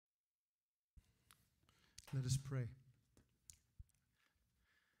Let us pray.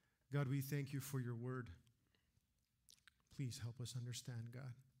 God, we thank you for your word. Please help us understand,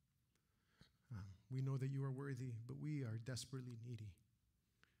 God. We know that you are worthy, but we are desperately needy.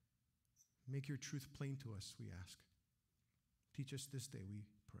 Make your truth plain to us, we ask. Teach us this day, we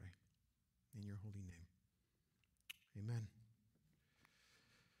pray. In your holy name. Amen.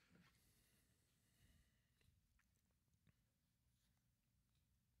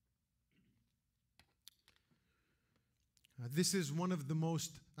 This is one of the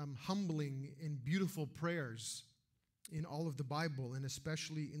most humbling and beautiful prayers in all of the Bible, and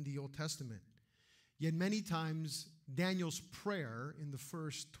especially in the Old Testament. Yet many times, Daniel's prayer in the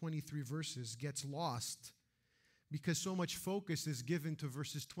first 23 verses gets lost because so much focus is given to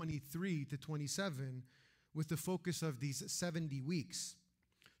verses 23 to 27 with the focus of these 70 weeks.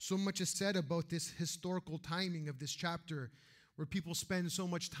 So much is said about this historical timing of this chapter where people spend so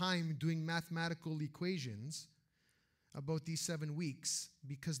much time doing mathematical equations about these 7 weeks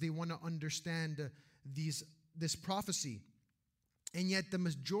because they want to understand this prophecy. And yet the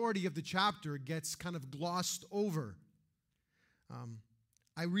majority of the chapter gets kind of glossed over.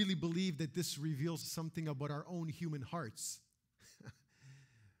 I really believe that this reveals something about our own human hearts.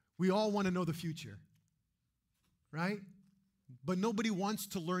 We all want to know the future, right? But nobody wants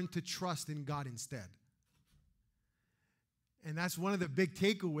to learn to trust in God instead. And that's one of the big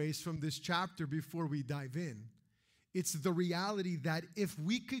takeaways from this chapter before we dive in. It's the reality that if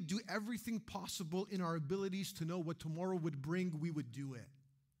we could do everything possible in our abilities to know what tomorrow would bring, we would do it.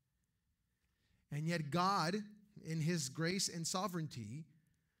 And yet God, in His grace and sovereignty,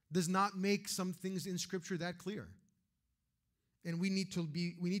 does not make some things in Scripture that clear. And we need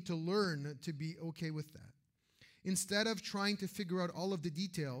to learn to be okay with that. Instead of trying to figure out all of the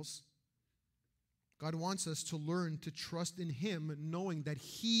details, God wants us to learn to trust in Him, knowing that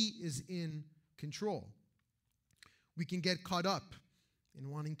He is in control. We can get caught up in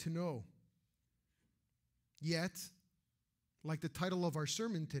wanting to know. Yet, like the title of our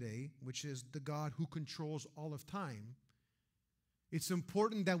sermon today, which is The God Who Controls All of Time, it's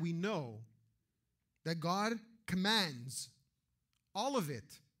important that we know that God commands all of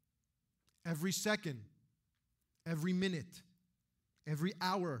it, every second, every minute, every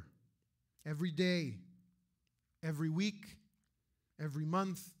hour, every day, every week, every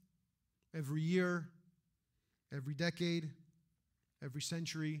month, every year, every decade, every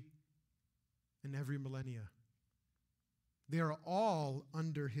century, and every millennia. They are all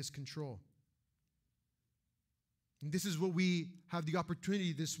under His control. And this is what we have the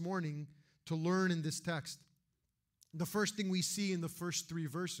opportunity this morning to learn in this text. The first thing we see in the first 3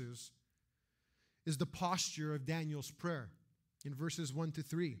 verses is the posture of Daniel's prayer in verses 1 to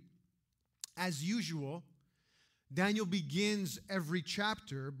 3. As usual, Daniel begins every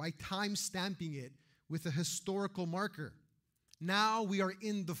chapter by time-stamping it with a historical marker. Now we are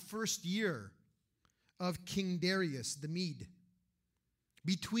in the first year of King Darius the Mede.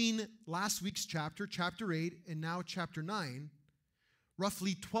 Between last week's chapter 8, and now chapter 9,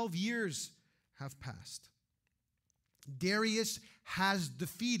 roughly 12 years have passed. Darius has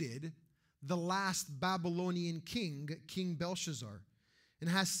defeated the last Babylonian king, King Belshazzar, and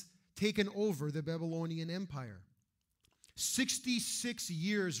has taken over the Babylonian Empire. 66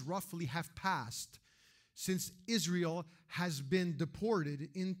 years roughly have passed since Israel has been deported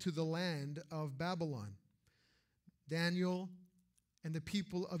into the land of Babylon. Daniel and the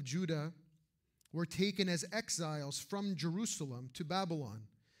people of Judah were taken as exiles from Jerusalem to Babylon.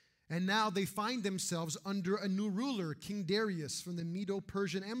 And now they find themselves under a new ruler, King Darius from the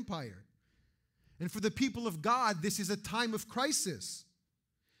Medo-Persian Empire. And for the people of God, this is a time of crisis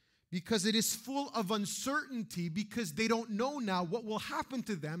because it is full of uncertainty because they don't know now what will happen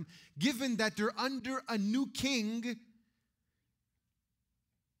to them given that they're under a new king.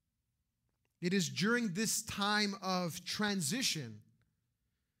 It is during this time of transition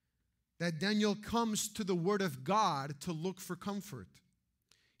that Daniel comes to the Word of God to look for comfort.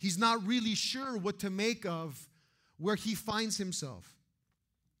 He's not really sure what to make of where he finds himself.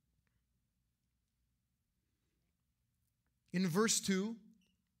 In verse 2,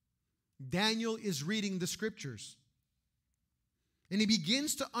 Daniel is reading the Scriptures. And he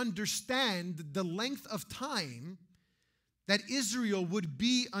begins to understand the length of time that Israel would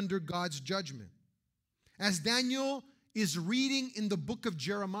be under God's judgment. As Daniel is reading in the book of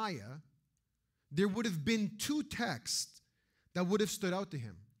Jeremiah, there would have been 2 texts that would have stood out to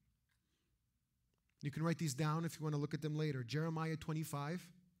him. You can write these down if you want to look at them later. Jeremiah 25,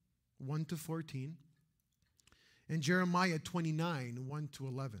 1 to 14, and Jeremiah 29, 1 to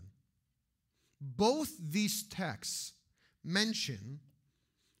 11. Both these texts mention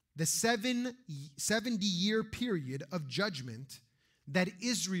the 70-year period of judgment that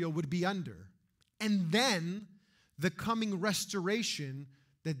Israel would be under, and then the coming restoration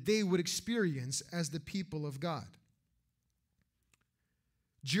that they would experience as the people of God.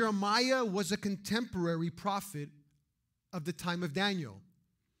 Jeremiah was a contemporary prophet of the time of Daniel.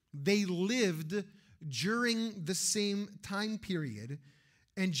 They lived during the same time period,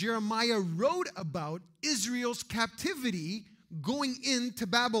 and Jeremiah wrote about Israel's captivity going into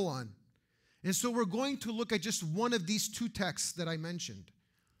Babylon. And so we're going to look at just one of these two texts that I mentioned.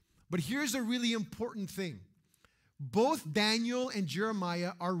 But here's a really important thing. Both Daniel and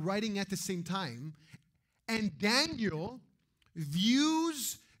Jeremiah are writing at the same time, and Daniel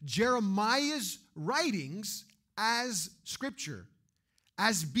views Jeremiah's writings as scripture,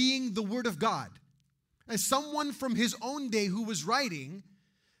 as being the word of God. As someone from his own day who was writing,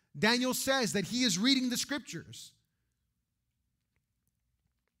 Daniel says that he is reading the scriptures.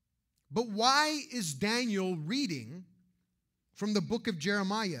 But why is Daniel reading from the book of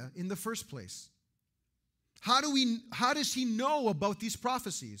Jeremiah in the first place? How does he know about these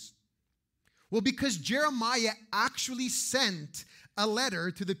prophecies? Well, because Jeremiah actually sent a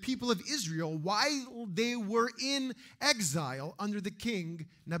letter to the people of Israel while they were in exile under the king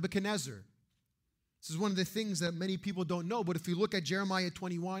Nebuchadnezzar. This is one of the things that many people don't know, but if you look at Jeremiah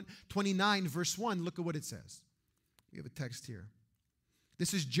 29, verse 1, look at what it says. We have a text here.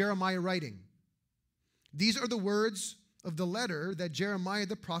 This is Jeremiah writing. These are the words of the letter that Jeremiah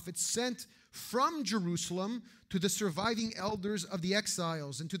the prophet sent from Jerusalem to the surviving elders of the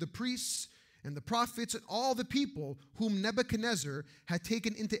exiles and to the priests and the prophets and all the people whom Nebuchadnezzar had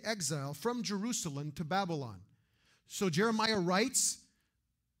taken into exile from Jerusalem to Babylon. So Jeremiah writes,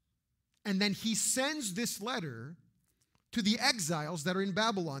 and then he sends this letter to the exiles that are in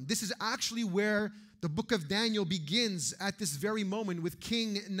Babylon. This is actually where the book of Daniel begins at this very moment with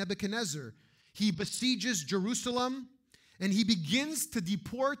King Nebuchadnezzar. He besieges Jerusalem, and he begins to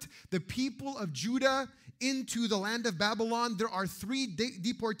deport the people of Judah into the land of Babylon. There are 3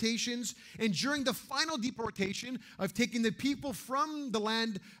 deportations. And during the final deportation of taking the people from the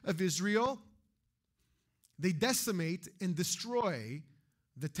land of Israel, they decimate and destroy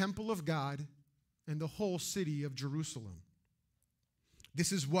the temple of God and the whole city of Jerusalem.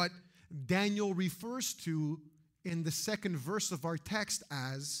 This is what Daniel refers to in the second verse of our text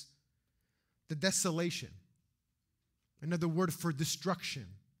as the desolation. Another word for destruction.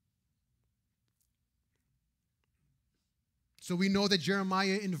 So we know that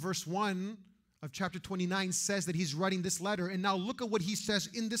Jeremiah in verse 1 of chapter 29 says that he's writing this letter. And now look at what he says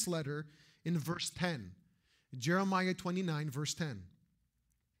in this letter in verse 10. Jeremiah 29, verse 10.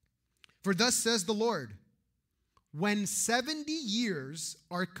 For thus says the Lord, when 70 years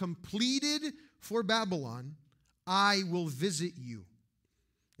are completed for Babylon, I will visit you,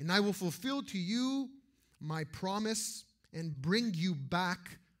 and I will fulfill to you my promise and bring you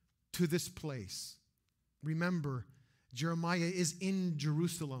back to this place. Remember, Jeremiah is in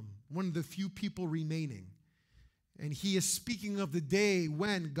Jerusalem, one of the few people remaining. And he is speaking of the day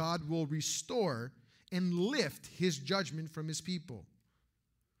when God will restore and lift his judgment from his people.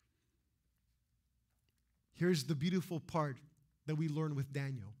 Here's the beautiful part that we learn with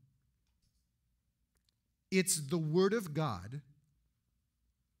Daniel. It's the word of God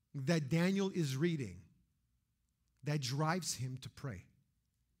that Daniel is reading that drives him to pray.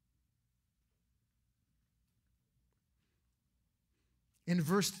 And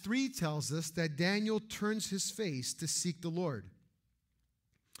verse 3 tells us that Daniel turns his face to seek the Lord.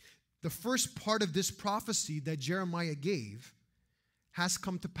 The first part of this prophecy that Jeremiah gave has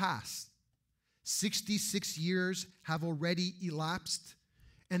come to pass. 66 years have already elapsed,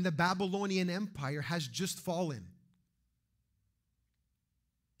 and the Babylonian Empire has just fallen.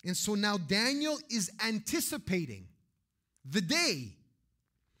 And so now Daniel is anticipating the day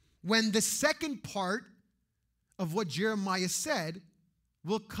when the second part of what Jeremiah said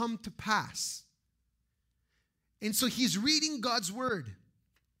will come to pass. And so he's reading God's word,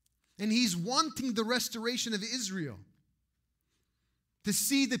 and he's wanting the restoration of Israel, to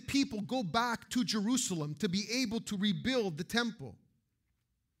see the people go back to Jerusalem, to be able to rebuild the temple.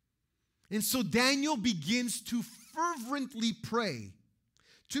 And so Daniel begins to fervently pray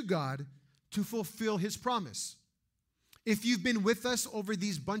to God to fulfill his promise. If you've been with us over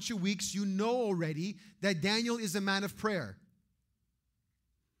these bunch of weeks, you know already that Daniel is a man of prayer.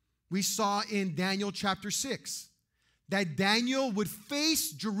 We saw in Daniel chapter 6 that Daniel would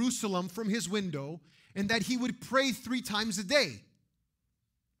face Jerusalem from his window and that he would pray 3 times a day.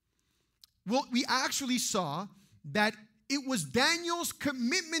 Well, we actually saw that it was Daniel's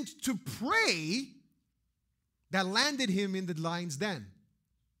commitment to pray that landed him in the lion's den.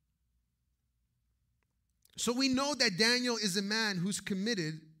 So we know that Daniel is a man who's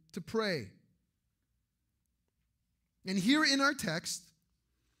committed to pray. And here in our text,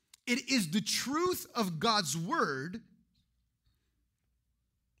 it is the truth of God's word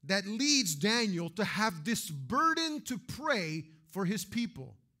that leads Daniel to have this burden to pray for his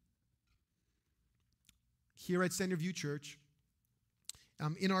people. Here at Centerview Church,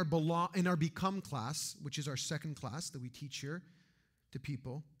 in our Become class, which is our second class that we teach here to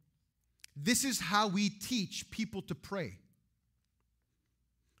people, this is how we teach people to pray.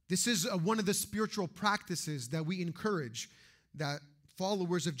 This is one of the spiritual practices that we encourage that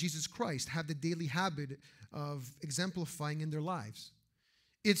followers of Jesus Christ have the daily habit of exemplifying in their lives.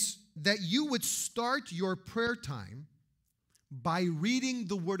 It's that you would start your prayer time by reading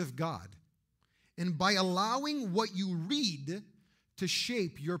the Word of God and by allowing what you read to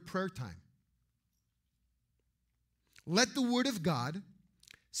shape your prayer time. Let the Word of God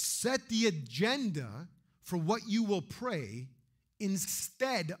set the agenda for what you will pray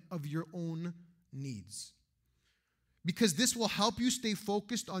instead of your own needs. Because this will help you stay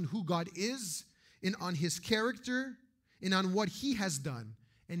focused on who God is and on His character and on what He has done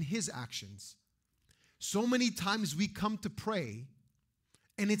and His actions. So many times we come to pray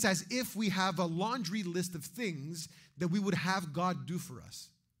and it's as if we have a laundry list of things that we would have God do for us.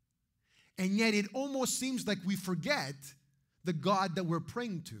 And yet it almost seems like we forget the God that we're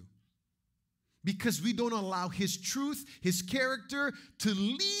praying to, because we don't allow His truth, His character to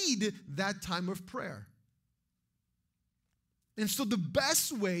lead that time of prayer. And so the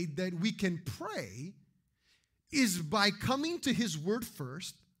best way that we can pray is by coming to His Word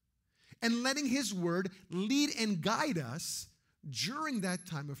first and letting His Word lead and guide us during that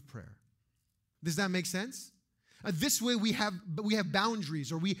time of prayer. Does that make sense? This way we have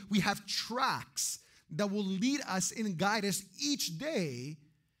boundaries, or we have tracks that will lead us and guide us each day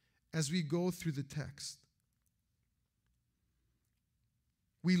as we go through the text.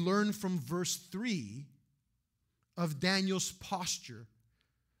 We learn from verse 3 of Daniel's posture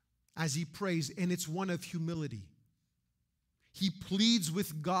as he prays, and it's one of humility. He pleads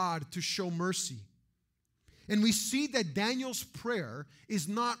with God to show mercy. And we see that Daniel's prayer is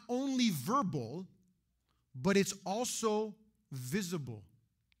not only verbal, but it's also visible.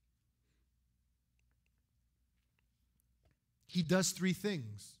 He does three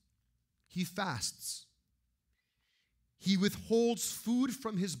things. He fasts. He withholds food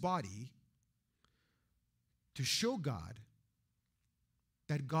from his body to show God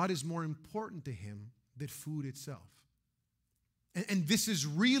that God is more important to him than food itself. And this is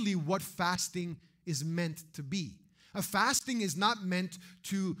really what fasting is meant to be. Fasting is not meant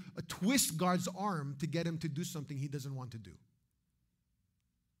to twist God's arm to get him to do something he doesn't want to do.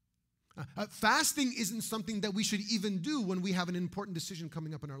 Fasting isn't something that we should even do when we have an important decision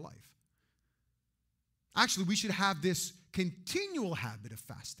coming up in our life. Actually, we should have this continual habit of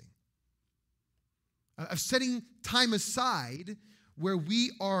fasting, of setting time aside where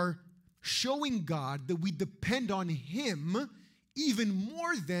we are showing God that we depend on Him even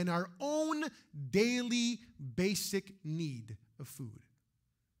more than our own daily basic need of food.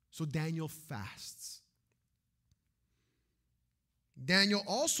 So Daniel fasts. Daniel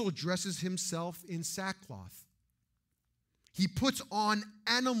also dresses himself in sackcloth. He puts on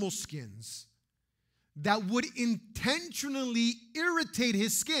animal skins that would intentionally irritate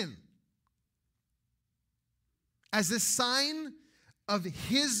his skin as a sign of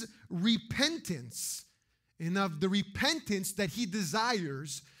his repentance and of the repentance that he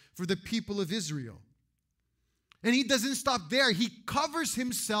desires for the people of Israel. And he doesn't stop there. He covers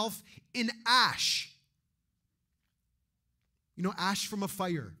himself in ash. You know, ash from a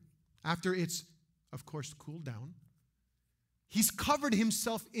fire, after it's, of course, cooled down. He's covered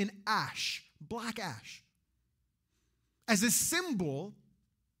himself in ash, black ash, as a symbol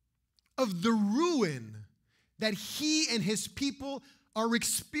of the ruin that he and his people are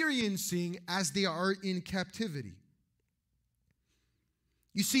experiencing as they are in captivity.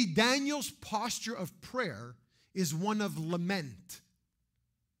 You see, Daniel's posture of prayer is one of lament.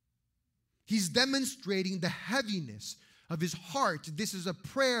 He's demonstrating the heaviness of his heart. This is a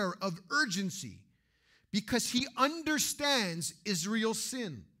prayer of urgency because he understands Israel's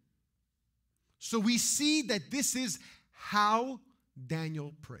sin. So we see that this is how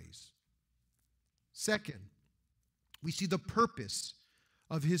Daniel prays. Second, we see the purpose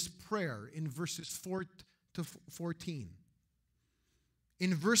of his prayer in verses 4 to 14.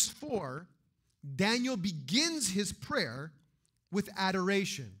 In verse 4, Daniel begins his prayer with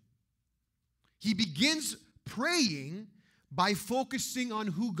adoration. He begins praying by focusing on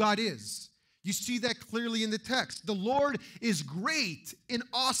who God is. You see that clearly in the text. The Lord is great and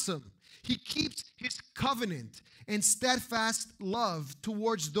awesome. He keeps his covenant and steadfast love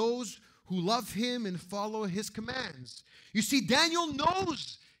towards those who love him and follow his commands. You see, Daniel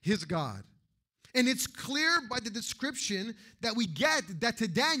knows his God. And it's clear by the description that we get that to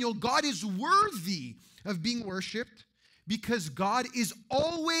Daniel, God is worthy of being worshiped because God is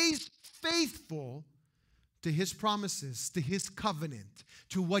always faithful to his promises, to his covenant,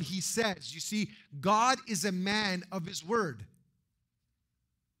 to what he says. You see, God is a man of his word.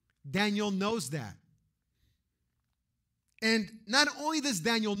 Daniel knows that. And not only does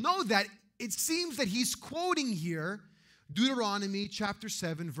Daniel know that, it seems that he's quoting here Deuteronomy chapter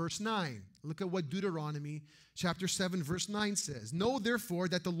 7, verse 9. Look at what Deuteronomy chapter 7, verse 9 says. Know therefore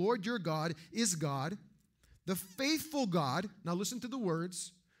that the Lord your God is God, the faithful God, now listen to the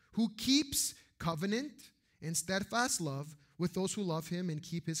words, who keeps covenant and steadfast love with those who love him and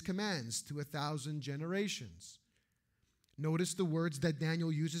keep his commands to 1,000 generations. Notice the words that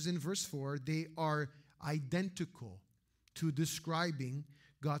Daniel uses in verse 4. They are identical to describing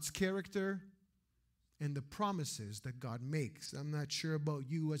God's character and the promises that God makes. I'm not sure about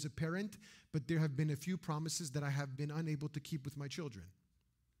you as a parent, but there have been a few promises that I have been unable to keep with my children.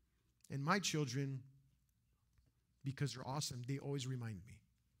 And my children, because they're awesome, they always remind me.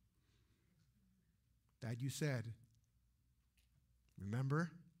 Dad, you said,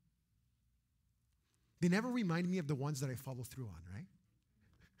 remember? They never remind me of the ones that I follow through on, right?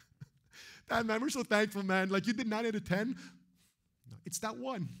 Dad, man, we're so thankful, man. Like you did 9 out of 10. No, it's that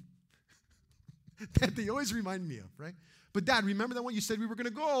one that they always remind me of, right? But Dad, remember that one you said we were going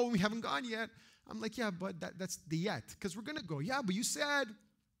to go and we haven't gone yet? I'm like, yeah, but that's the yet, because we're going to go. Yeah, but you said.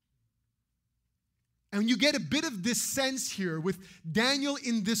 And you get a bit of this sense here with Daniel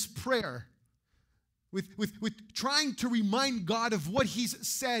in this prayer, with trying to remind God of what he's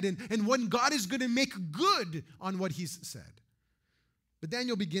said and when God is going to make good on what he's said. But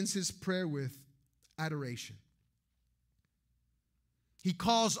Daniel begins his prayer with adoration. He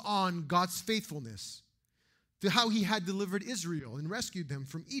calls on God's faithfulness to how he had delivered Israel and rescued them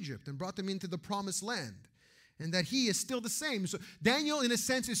from Egypt and brought them into the promised land, and that he is still the same. So Daniel, in a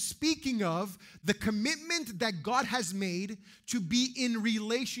sense, is speaking of the commitment that God has made to be in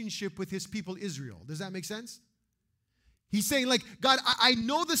relationship with his people Israel. Does that make sense? He's saying, like, God, I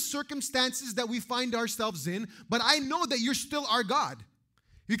know the circumstances that we find ourselves in, but I know that you're still our God.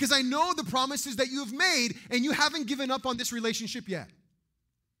 Because I know the promises that you have made, and you haven't given up on this relationship yet.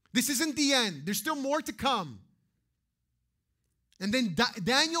 This isn't the end. There's still more to come. And then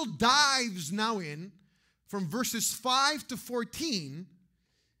Daniel dives now in, from verses 5 to 14,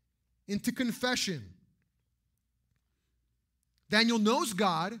 into confession. Daniel knows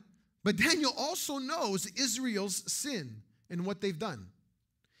God, but Daniel also knows Israel's sin and what they've done.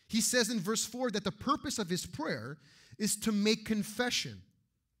 He says in verse 4 that the purpose of his prayer is to make confession.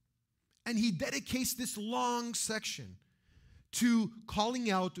 And he dedicates this long section to calling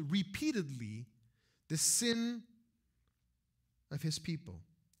out repeatedly the sin of his people.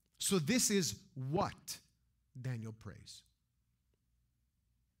 So this is what Daniel prays.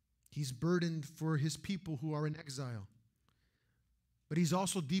 He's burdened for his people who are in exile, but he's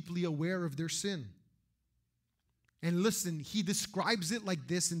also deeply aware of their sin. And listen, he describes it like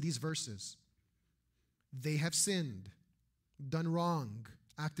this in these verses. They have sinned, done wrong,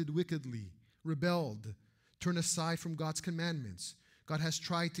 acted wickedly, rebelled, turned aside from God's commandments. God has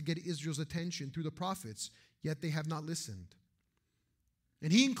tried to get Israel's attention through the prophets, yet they have not listened.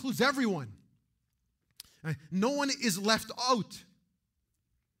 And he includes everyone. No one is left out.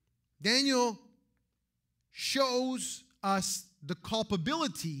 Daniel shows us the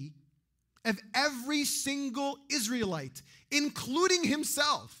culpability of every single Israelite, including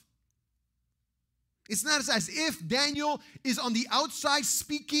himself. It's not as if Daniel is on the outside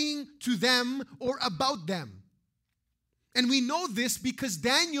speaking to them or about them. And we know this because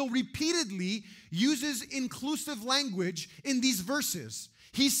Daniel repeatedly uses inclusive language in these verses.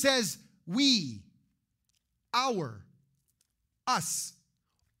 He says, we, our, us,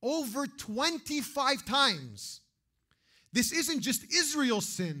 over 25 times. This isn't just Israel's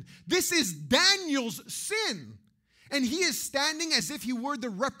sin. This is Daniel's sin. And he is standing as if he were the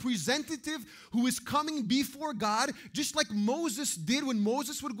representative who is coming before God, just like Moses did when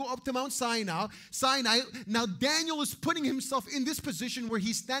Moses would go up to Mount Sinai. Now Daniel is putting himself in this position where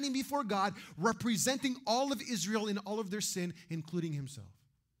he's standing before God, representing all of Israel in all of their sin, including himself.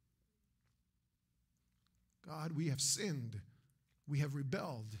 God, we have sinned. We have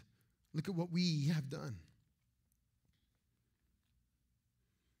rebelled. Look at what we have done.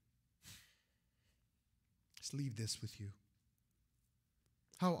 Let's leave this with you.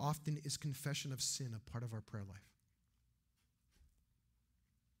 How often is confession of sin a part of our prayer life?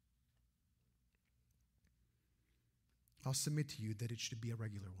 I'll submit to you that it should be a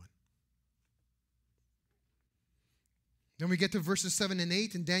regular one. Then we get to verses 7 and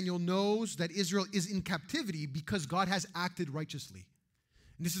 8, and Daniel knows that Israel is in captivity because God has acted righteously.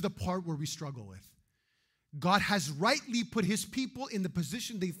 And this is the part where we struggle with. God has rightly put his people in the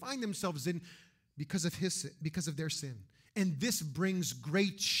position they find themselves in because of their sin. And this brings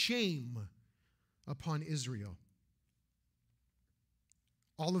great shame upon Israel.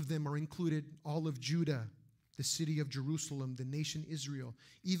 All of them are included, all of Judah, the city of Jerusalem, the nation Israel.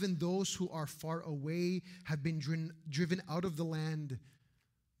 Even those who are far away have been driven out of the land.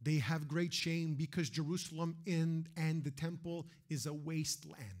 They have great shame because Jerusalem and the temple is a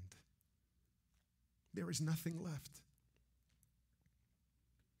wasteland. There is nothing left.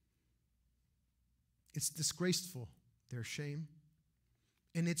 It's disgraceful, their shame.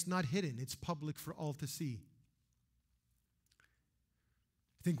 And it's not hidden, it's public for all to see.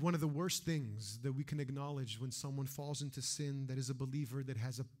 I think one of the worst things that we can acknowledge when someone falls into sin that is a believer that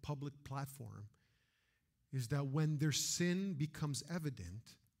has a public platform is that when their sin becomes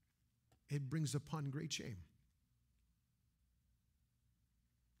evident, it brings upon great shame.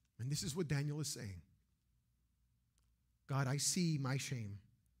 And this is what Daniel is saying. God, I see my shame.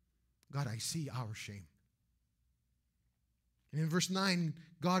 God, I see our shame. And in verse 9,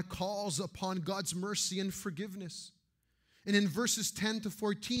 God calls upon God's mercy and forgiveness. And in verses 10 to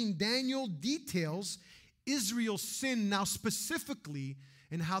 14, Daniel details Israel's sin now specifically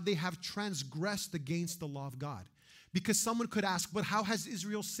and how they have transgressed against the law of God. Because someone could ask, but how has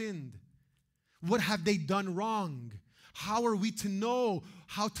Israel sinned? What have they done wrong? How are we to know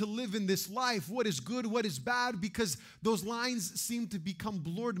how to live in this life? What is good, what is bad? Because those lines seem to become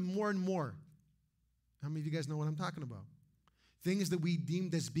blurred more and more. How many of you guys know what I'm talking about? Things that we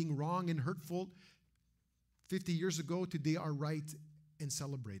deemed as being wrong and hurtful 50 years ago, today are right and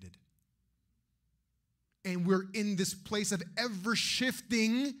celebrated. And we're in this place of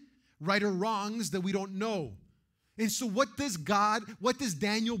ever-shifting right or wrongs that we don't know. And so what does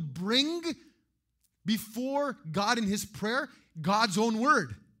Daniel bring before God in his prayer? God's own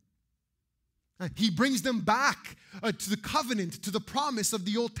word. He brings them back to the covenant, to the promise of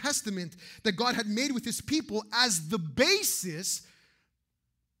the Old Testament that God had made with his people as the basis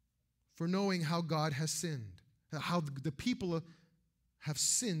for knowing how God has sinned, how the people have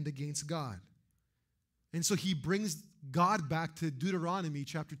sinned against God. And so he brings God back to Deuteronomy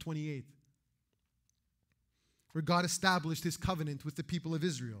chapter 28, where God established his covenant with the people of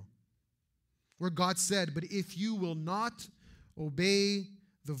Israel, where God said, "But if you will not obey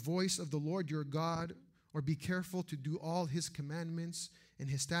the voice of the Lord your God, or be careful to do all his commandments and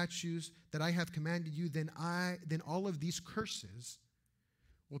his statutes that I have commanded you, then all of these curses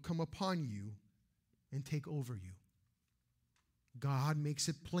will come upon you and take over you." God makes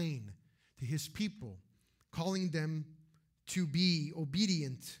it plain to his people, calling them to be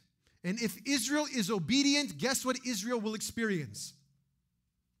obedient. And if Israel is obedient, guess what Israel will experience?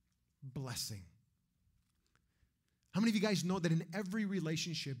 Blessing. How many of you guys know that in every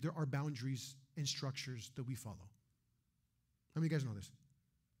relationship there are boundaries and structures that we follow? How many of you guys know this?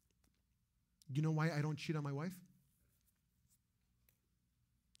 Do you know why I don't cheat on my wife?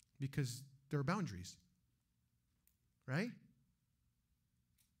 Because there are boundaries, right?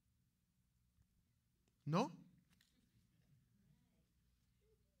 No?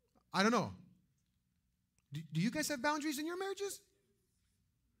 I don't know. Do you guys have boundaries in your marriages?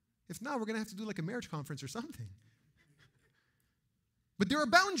 If not, we're going to have to do like a marriage conference or something. But there are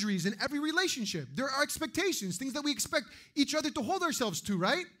boundaries in every relationship. There are expectations, things that we expect each other to hold ourselves to,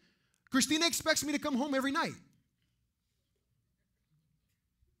 right? Christina expects me to come home every night.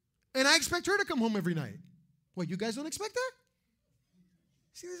 And I expect her to come home every night. What, you guys don't expect that?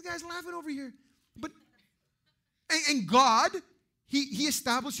 See these guys laughing over here. And God, He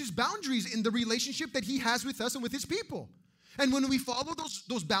establishes boundaries in the relationship that he has with us and with his people. And when we follow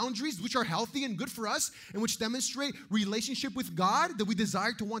those boundaries, which are healthy and good for us, and which demonstrate relationship with God, that we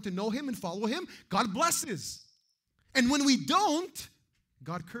desire to want to know him and follow him, God blesses. And when we don't,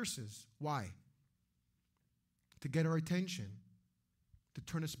 God curses. Why? To get our attention, to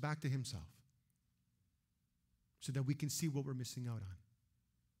turn us back to himself, so that we can see what we're missing out on.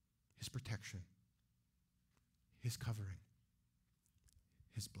 His protection, his covering,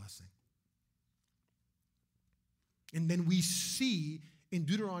 his blessing. And then we see in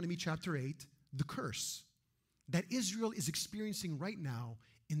Deuteronomy chapter 8 the curse that Israel is experiencing right now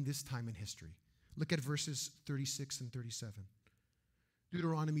in this time in history. Look at verses 36 and 37.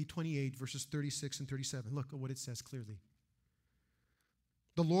 Deuteronomy 28, verses 36 and 37. Look at what it says clearly.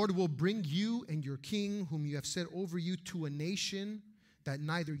 The Lord will bring you and your king, whom you have set over you, to a nation that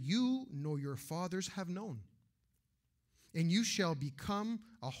neither you nor your fathers have known. and you shall become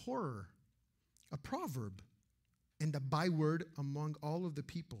a horror, a proverb, and a byword among all of the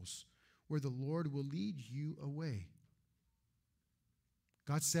peoples, where the Lord will lead you away.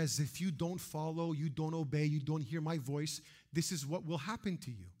 God says, if you don't follow, you don't obey, you don't hear my voice, this is what will happen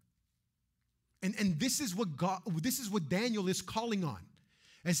to you. And this is what Daniel is calling on.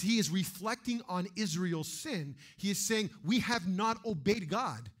 As he is reflecting on Israel's sin, he is saying, we have not obeyed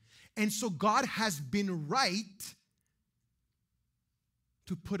God. And so God has been right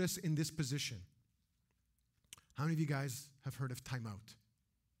to put us in this position. How many of you guys have heard of timeout?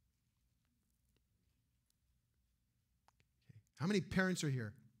 How many parents are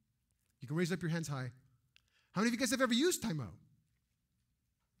here? You can raise up your hands high. How many of you guys have ever used timeout?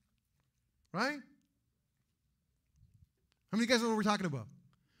 Right? How many of you guys know what we're talking about?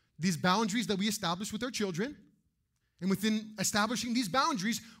 These boundaries that we establish with our children. And within establishing these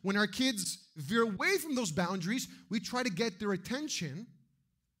boundaries, when our kids veer away from those boundaries, we try to get their attention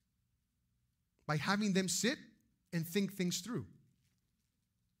by having them sit and think things through.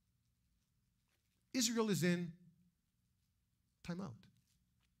 Israel is in timeout.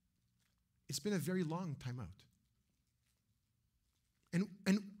 It's been a very long timeout.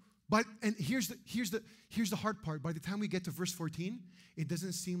 And here's the hard part. By the time we get to verse 14, it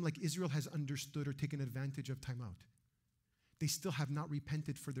doesn't seem like Israel has understood or taken advantage of timeout. They still have not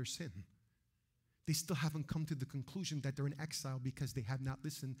repented for their sin. They still haven't come to the conclusion that they're in exile because they have not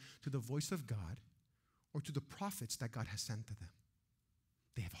listened to the voice of God or to the prophets that God has sent to them.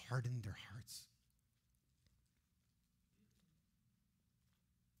 They have hardened their hearts.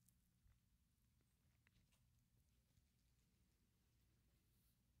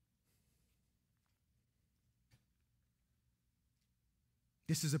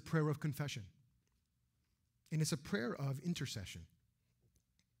 This is a prayer of confession. And it's a prayer of intercession.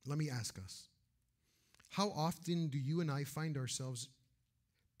 Let me ask us, how often do you and I find ourselves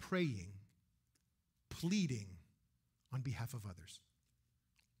praying, pleading on behalf of others,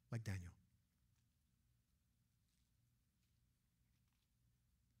 like Daniel?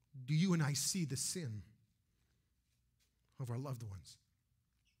 Do you and I see the sin of our loved ones?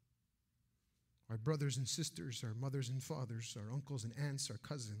 Our brothers and sisters, our mothers and fathers, our uncles and aunts, our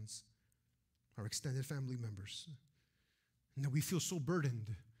cousins, our extended family members. And that we feel so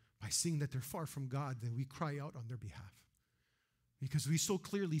burdened by seeing that they're far from God that we cry out on their behalf. Because we so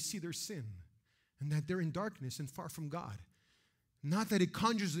clearly see their sin and that they're in darkness and far from God. Not that it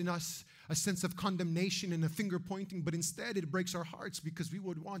conjures in us a sense of condemnation and a finger pointing, but instead it breaks our hearts because we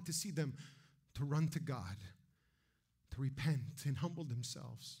would want to see them to run to God, to repent and humble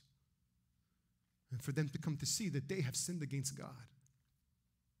themselves, and for them to come to see that they have sinned against God.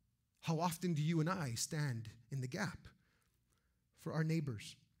 How often do you and I stand in the gap for our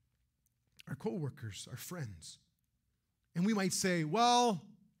neighbors, our coworkers, our friends? And we might say, well,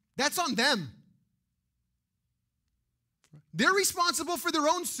 that's on them. They're responsible for their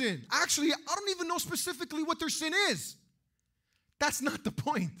own sin. Actually, I don't even know specifically what their sin is. That's not the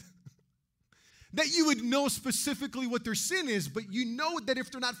point. That you would know specifically what their sin is, but you know that if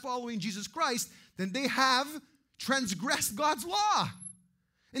they're not following Jesus Christ, then they have transgressed God's law.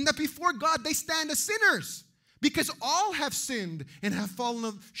 And that before God, they stand as sinners. Because all have sinned and have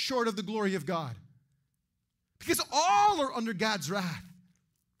fallen short of the glory of God. Because all are under God's wrath.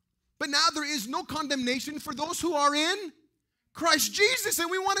 But now there is no condemnation for those who are in Christ Jesus.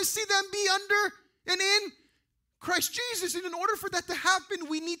 And we want to see them be under and in Christ Jesus. And in order for that to happen,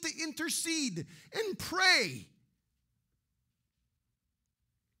 we need to intercede and pray.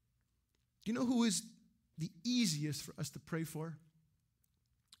 Do you know who is the easiest for us to pray for?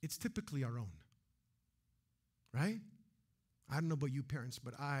 It's typically our own. Right? I don't know about you parents,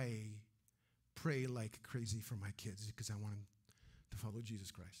 but I pray like crazy for my kids because I want them to follow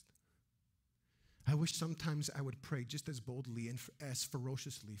Jesus Christ. I wish sometimes I would pray just as boldly and as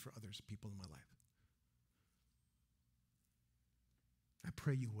ferociously for other people in my life. I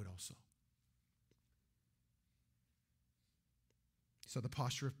pray you would also. So the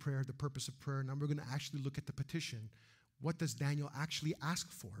posture of prayer, the purpose of prayer. Now we're going to actually look at the petition. What does Daniel actually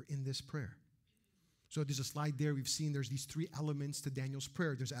ask for in this prayer? So there's a slide there. We've seen there's these three elements to Daniel's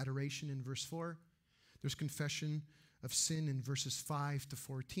prayer. There's adoration in verse 4. There's confession of sin in verses 5 to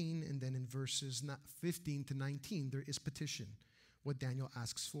 14. And then in verses 15 to 19, there is petition, what Daniel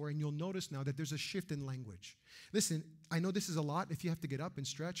asks for. And you'll notice now that there's a shift in language. Listen, I know this is a lot. If you have to get up and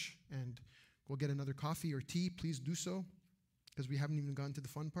stretch and go get another coffee or tea, please do so, because we haven't even gotten to the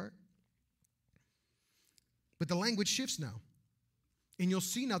fun part. But the language shifts now. And you'll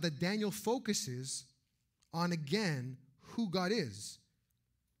see now that Daniel focuses on, again, who God is.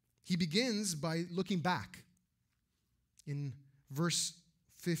 He begins by looking back. in verse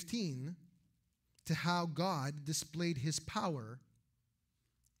 15 to how God displayed his power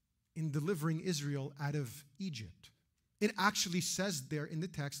in delivering Israel out of Egypt. It actually says there in the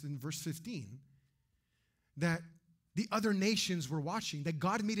text in verse 15 that the other nations were watching, that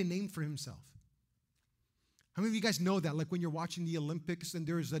God made a name for himself. How many of you guys know that? Like when you're watching the Olympics and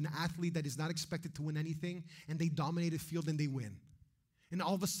there's an athlete that is not expected to win anything and they dominate a field and they win. And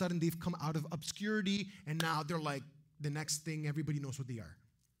all of a sudden they've come out of obscurity and now they're like the next thing, everybody knows what they are.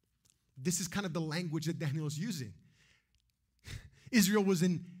 This is kind of the language that Daniel is using. Israel was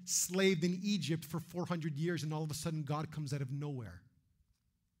enslaved in Egypt for 400 years and all of a sudden God comes out of nowhere.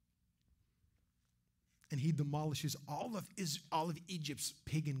 And he demolishes all of Egypt's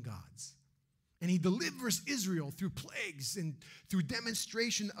pagan gods. And he delivers Israel through plagues and through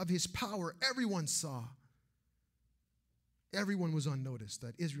demonstration of his power. Everyone saw. Everyone was on notice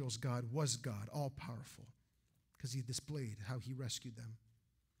that Israel's God was God, all-powerful, because he displayed how he rescued them.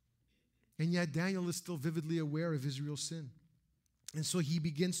 And yet Daniel is still vividly aware of Israel's sin. And so he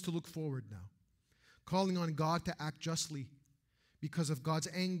begins to look forward now, calling on God to act justly. Because of God's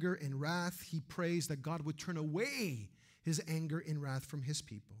anger and wrath, he prays that God would turn away his anger and wrath from his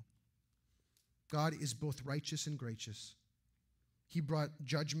people. God is both righteous and gracious. He brought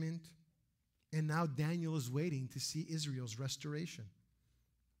judgment, and now Daniel is waiting to see Israel's restoration.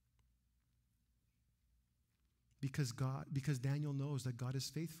 Because Daniel knows that God is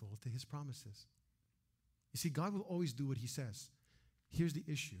faithful to his promises. You see, God will always do what he says. Here's the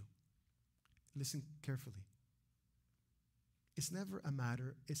issue. Listen carefully. It's never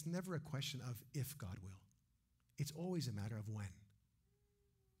a question of if God will. It's always a matter of when.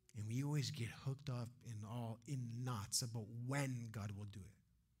 And we always get hooked up in knots about when God will do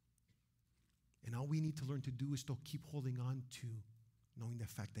it. And all we need to learn to do is to keep holding on to knowing the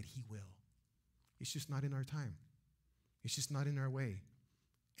fact that he will. It's just not in our time. It's just not in our way.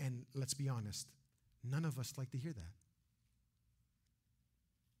 And let's be honest, none of us like to hear that.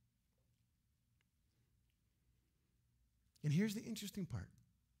 And here's the interesting part.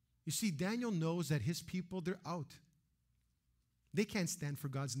 You see, Daniel knows that his people, they're out. They can't stand for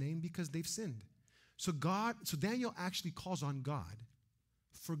God's name because they've sinned. So Daniel actually calls on God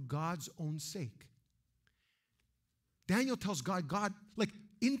for God's own sake. Daniel tells God,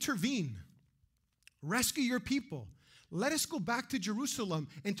 intervene. Rescue your people. Let us go back to Jerusalem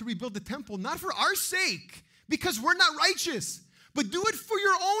and to rebuild the temple, not for our sake, because we're not righteous, but do it for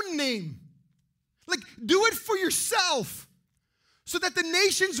your own name. Do it for yourself, so that the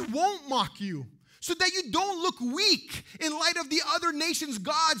nations won't mock you, so that you don't look weak in light of the other nations'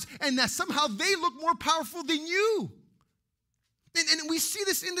 gods and that somehow they look more powerful than you. And we see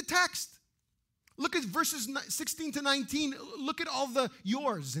this in the text. Look at verses 16 to 19. Look at all the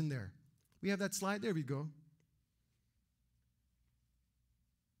yours in there. We have that slide. There we go.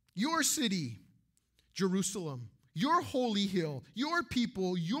 Your city, Jerusalem, your holy hill, your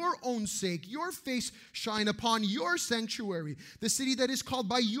people, your own sake, your face shine upon your sanctuary, the city that is called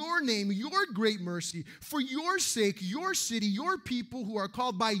by your name, your great mercy. For your sake, your city, your people who are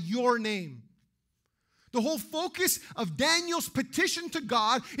called by your name. The whole focus of Daniel's petition to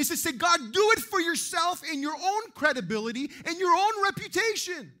God is to say, God, do it for yourself and your own credibility and your own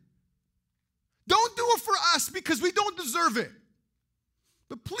reputation. Don't do it for us because we don't deserve it.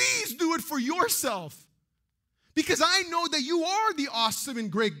 But please do it for yourself. Because I know that you are the awesome and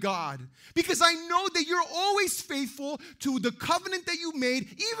great God. Because I know that you're always faithful to the covenant that you made,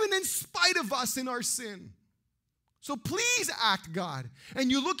 even in spite of us in our sin. So please act, God. And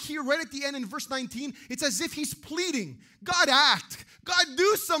you look here right at the end in verse 19, it's as if he's pleading. God, act. God,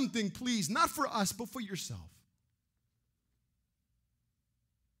 do something, please. Not for us, but for yourself.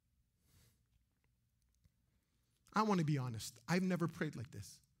 I want to be honest. I've never prayed like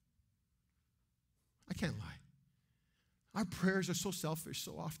this. I can't lie. Our prayers are so selfish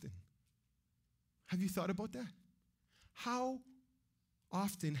so often. Have you thought about that? How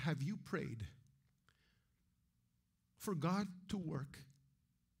often have you prayed for God to work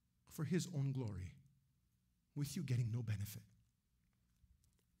for his own glory with you getting no benefit?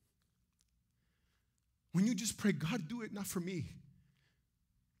 When you just pray, God, do it not for me,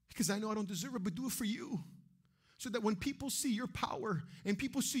 because I know I don't deserve it, but do it for you. So that when people see your power and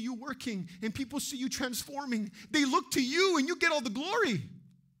people see you working and people see you transforming, they look to you and you get all the glory.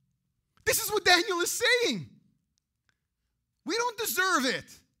 This is what Daniel is saying. We don't deserve it.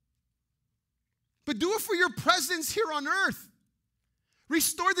 But do it for your presence here on earth.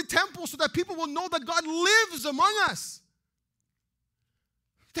 Restore the temple so that people will know that God lives among us.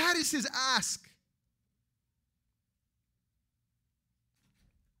 That is his ask.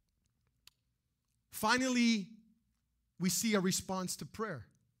 Finally, we see a response to prayer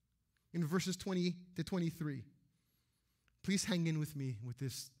in verses 20 to 23. Please hang in with me with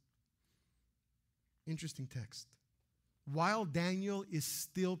this interesting text. While Daniel is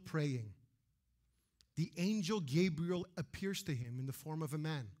still praying, the angel Gabriel appears to him in the form of a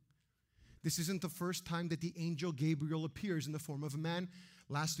man. This isn't the first time that the angel Gabriel appears in the form of a man.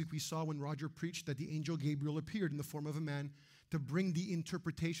 Last week we saw when Roger preached that the angel Gabriel appeared in the form of a man to bring the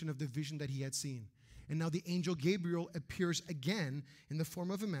interpretation of the vision that he had seen. And now the angel Gabriel appears again in the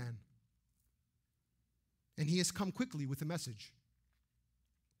form of a man. And he has come quickly with a message.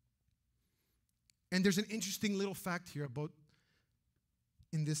 And there's an interesting little fact here about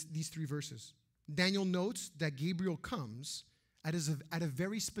these 3 verses. Daniel notes that Gabriel comes at a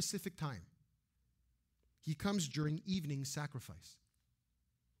very specific time. He comes during evening sacrifice.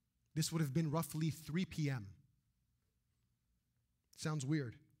 This would have been roughly 3 p.m. Sounds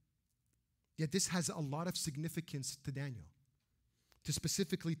weird. Yet this has a lot of significance to Daniel, to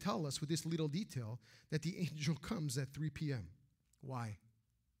specifically tell us with this little detail that the angel comes at 3 p.m. Why?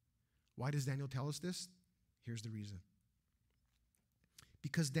 Why does Daniel tell us this? Here's the reason.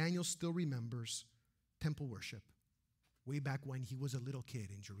 Because Daniel still remembers temple worship way back when he was a little kid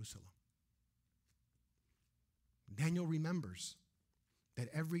in Jerusalem. Daniel remembers that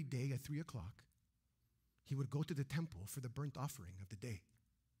every day at 3 o'clock, he would go to the temple for the burnt offering of the day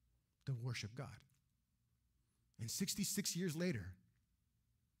to worship God. And 66 years later,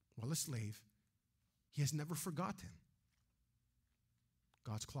 while a slave, he has never forgotten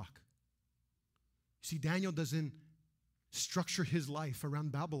God's clock. See, Daniel doesn't structure his life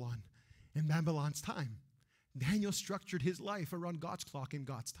around Babylon and Babylon's time. Daniel structured his life around God's clock and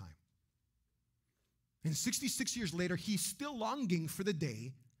God's time. And 66 years later, he's still longing for the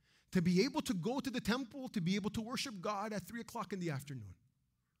day to be able to go to the temple, to be able to worship God at 3 o'clock in the afternoon.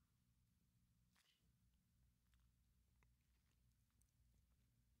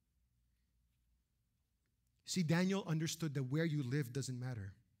 See, Daniel understood that where you live doesn't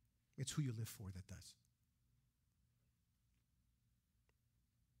matter. It's who you live for that does.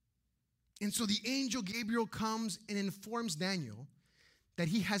 And so the angel Gabriel comes and informs Daniel that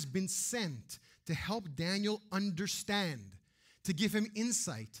he has been sent to help Daniel understand, to give him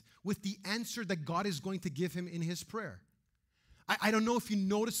insight with the answer that God is going to give him in his prayer. I don't know if you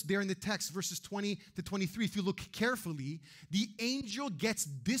noticed there in the text, verses 20 to 23, if you look carefully, the angel gets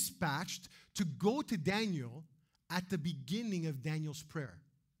dispatched to go to Daniel at the beginning of Daniel's prayer.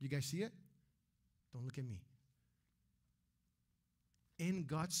 You guys see it? Don't look at me. In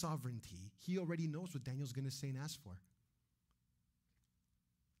God's sovereignty, he already knows what Daniel's going to say and ask for.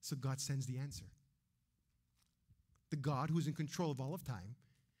 So God sends the answer. The God who's in control of all of time,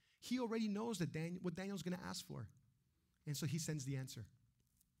 he already knows that what Daniel's going to ask for. And so he sends the answer.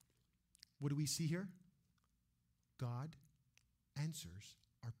 What do we see here? God answers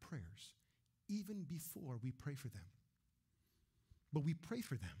our prayers even before we pray for them. But we pray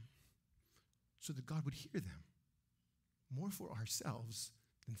for them so that God would hear them more for ourselves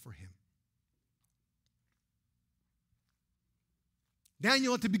than for him.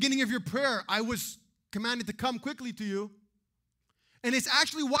 Daniel, at the beginning of your prayer, I was commanded to come quickly to you. And it's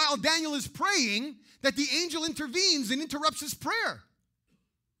actually while Daniel is praying that the angel intervenes and interrupts his prayer.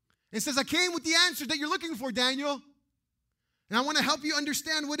 And says, I came with the answer that you're looking for, Daniel. And I want to help you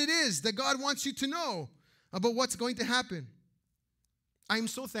understand what it is that God wants you to know about what's going to happen. I am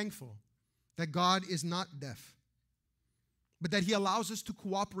so thankful that God is not deaf, but that he allows us to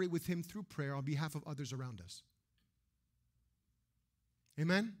cooperate with him through prayer on behalf of others around us.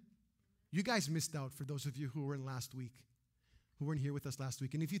 Amen? You guys missed out, for those of you who were in last week, who weren't here with us last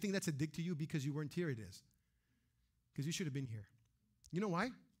week. And if you think that's a dig to you because you weren't here, it is. Because you should have been here. You know why?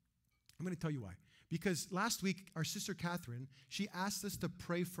 I'm going to tell you why. Because last week, our sister Catherine, she asked us to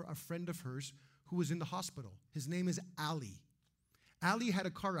pray for a friend of hers who was in the hospital. His name is Ali. Ali had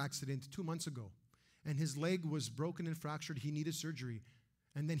a car accident 2 months ago, and his leg was broken and fractured. He needed surgery,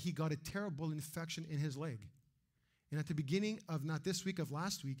 and then he got a terrible infection in his leg. And at the beginning of, not this week, of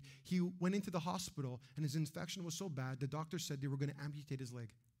last week, he went into the hospital, and his infection was so bad, the doctor said they were going to amputate his leg.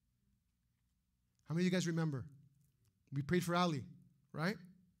 How many of you guys remember? We prayed for Ali, right?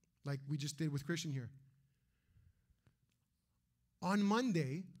 Like we just did with Christian here. On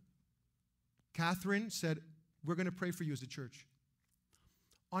Monday, Catherine said, we're going to pray for you as a church.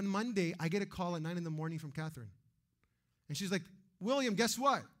 On Monday, I get a call at 9 in the morning from Catherine. And she's like, William, guess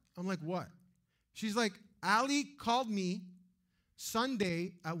what? I'm like, what? She's like, Ali called me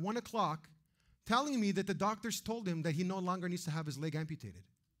Sunday at 1 o'clock telling me that the doctors told him that he no longer needs to have his leg amputated.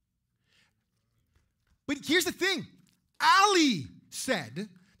 But here's the thing. Ali said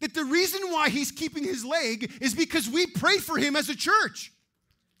that the reason why he's keeping his leg is because we prayed for him as a church.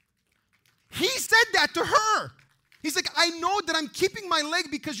 He said that to her. He's like, I know that I'm keeping my leg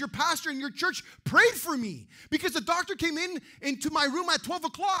because your pastor and your church prayed for me. Because the doctor came into my room at 12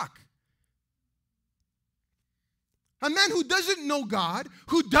 o'clock. A man who doesn't know God,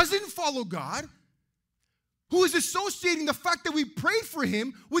 who doesn't follow God, who is associating the fact that we prayed for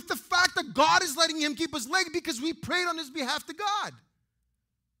him with the fact that God is letting him keep his leg because we prayed on his behalf to God.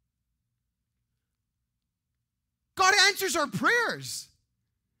 God answers our prayers,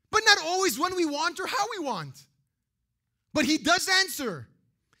 but not always when we want or how we want. But he does answer.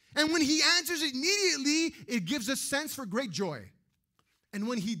 And when he answers immediately, it gives us sense for great joy. And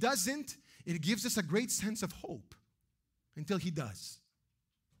when he doesn't, it gives us a great sense of hope until he does.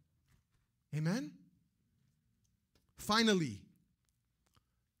 Amen? Finally,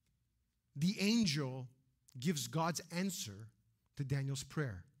 the angel gives God's answer to Daniel's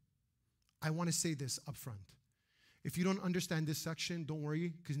prayer. I want to say this up front. If you don't understand this section, don't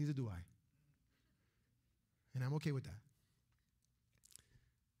worry, because neither do I. And I'm okay with that.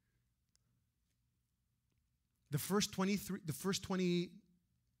 The first 23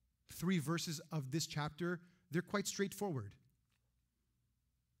 verses of this chapter, they're quite straightforward.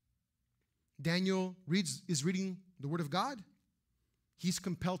 Daniel is reading the Word of God. He's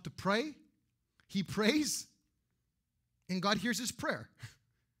compelled to pray. He prays, and God hears his prayer.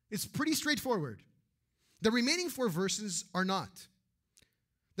 It's pretty straightforward. The remaining 4 verses are not.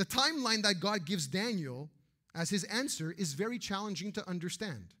 The timeline that God gives Daniel as his answer is very challenging to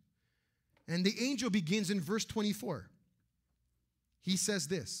understand. And the angel begins in verse 24. He says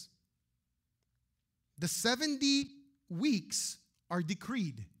this: the 70 weeks are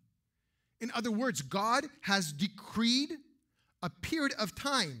decreed. In other words, God has decreed a period of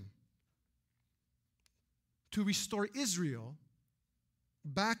time to restore Israel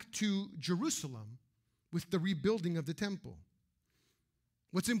back to Jerusalem with the rebuilding of the temple.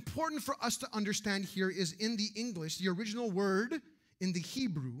 What's important for us to understand here is in the English, the original word in the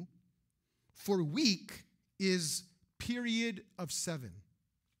Hebrew for week is period of 7.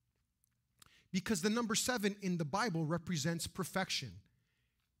 Because the number 7 in the Bible represents perfection,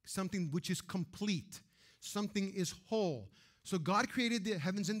 something which is complete, something is whole. So God created the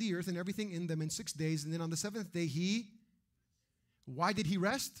heavens and the earth and everything in them in 6 days, and then on the 7th day why did he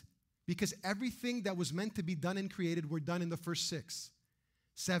rest? Because everything that was meant to be done and created were done in the first 6.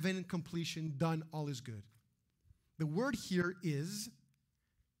 7, completion, done, all is good. The word here is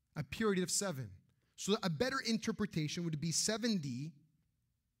a period of 7. So a better interpretation would be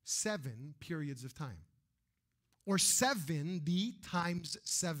 77 periods of time. Or 70 times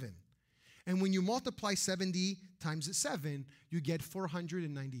 7. And when you multiply 70 times 7, you get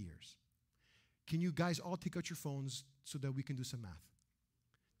 490 years. Can you guys all take out your phones so that we can do some math?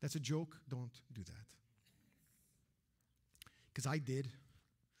 That's a joke. Don't do that. Because I did,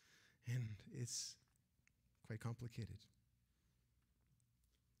 and it's quite complicated.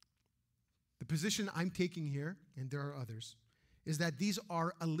 The position I'm taking here, and there are others, is that these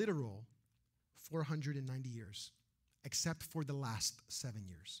are a literal 490 years, except for the last 7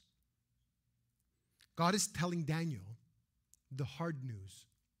 years. God is telling Daniel the hard news,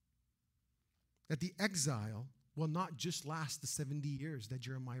 that the exile will not just last the 70 years that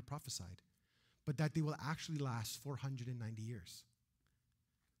Jeremiah prophesied, but that they will actually last 490 years.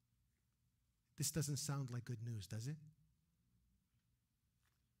 This doesn't sound like good news, does it?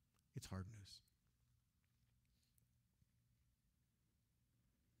 It's hard news.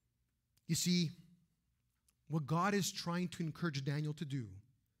 You see, what God is trying to encourage Daniel to do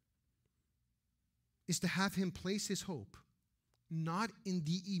is to have him place his hope not in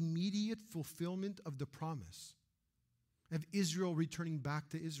the immediate fulfillment of the promise of Israel returning back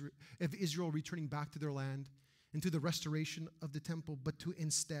to their land and to the restoration of the temple, but to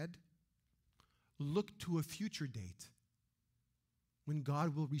instead look to a future date when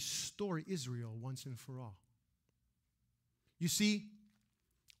God will restore Israel once and for all. You see,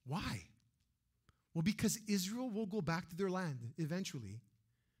 why? Well, because Israel will go back to their land eventually,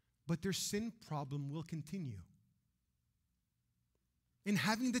 but their sin problem will continue. And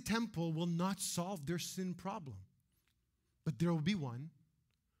having the temple will not solve their sin problem, but there will be one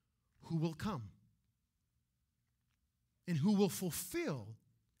who will come and who will fulfill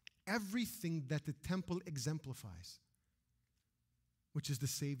everything that the temple exemplifies, which is the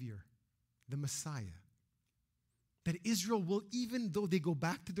Savior, the Messiah. That Israel will, even though they go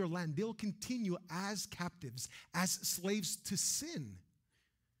back to their land, they'll continue as captives, as slaves to sin,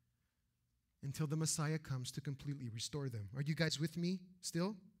 until the Messiah comes to completely restore them. Are you guys with me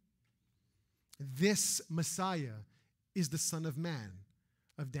still? This Messiah is the Son of Man,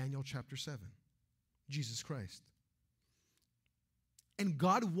 of Daniel chapter 7, Jesus Christ. And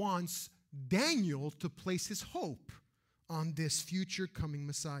God wants Daniel to place his hope on this future coming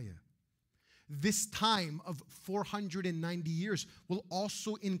Messiah. This time of 490 years will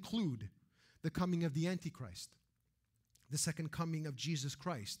also include the coming of the Antichrist, the second coming of Jesus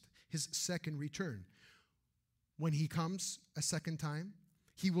Christ, his second return. When he comes a second time,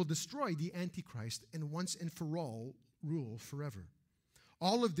 he will destroy the Antichrist and once and for all rule forever.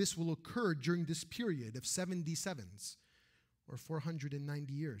 All of this will occur during this period of 77s, or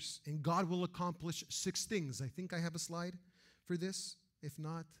 490 years. And God will accomplish 6 things. I think I have a slide for this. If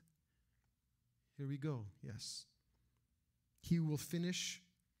not, here we go. Yes. He will finish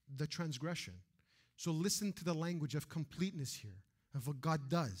the transgression. So listen to the language of completeness here, of what God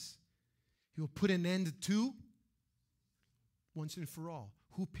does. He will put an end to, once and for all.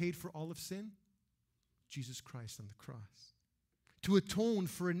 Who paid for all of sin? Jesus Christ on the cross. To atone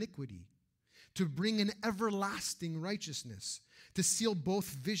for iniquity, to bring an everlasting righteousness, to seal both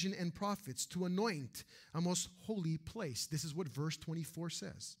vision and prophets, to anoint a most holy place. This is what verse 24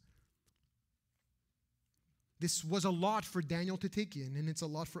 says. This was a lot for Daniel to take in, and it's a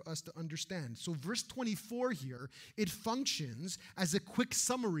lot for us to understand. So verse 24 here, it functions as a quick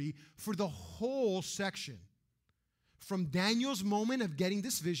summary for the whole section. From Daniel's moment of getting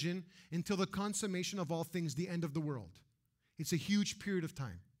this vision until the consummation of all things, the end of the world. It's a huge period of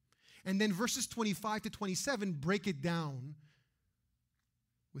time. And then verses 25 to 27 break it down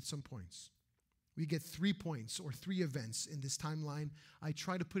with some points. We get 3 points or 3 events in this timeline. I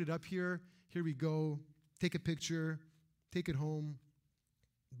try to put it up here. Here we go. Take a picture. Take it home.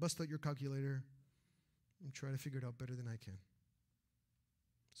 Bust out your calculator and try to figure it out better than I can.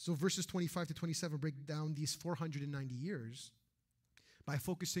 So verses 25 to 27 break down these 490 years by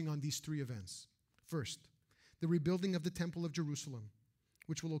focusing on these 3 events. First, the rebuilding of the Temple of Jerusalem,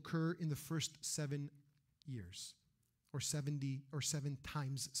 which will occur in the first 7 years, or 70, or 7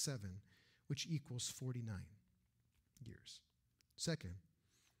 times 7, which equals 49 years. Second,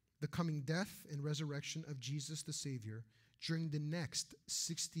 the coming death and resurrection of Jesus the Savior during the next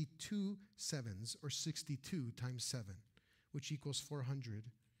 62 sevens, or 62 times 7, which equals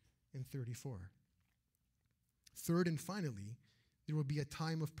 434. Third and finally, there will be a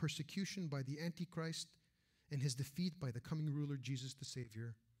time of persecution by the Antichrist and his defeat by the coming ruler, Jesus the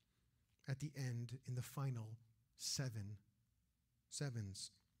Savior, at the end in the final 7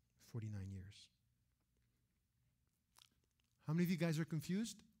 sevens, 49 years. How many of you guys are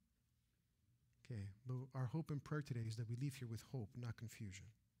confused? Okay, but our hope and prayer today is that we leave here with hope, not confusion.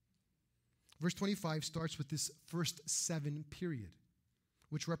 Verse 25 starts with this first 7 period,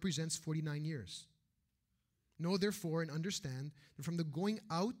 which represents 49 years. Know therefore and understand that from the going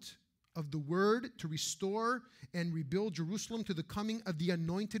out of the word to restore and rebuild Jerusalem to the coming of the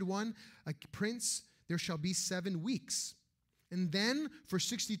anointed one, a prince, there shall be 7 weeks. And then for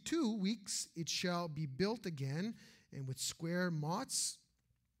 62 weeks it shall be built again, and with square moats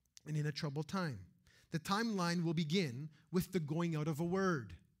and in a troubled time. The timeline will begin with the going out of a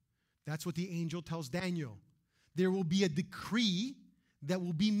word. That's what the angel tells Daniel. There will be a decree that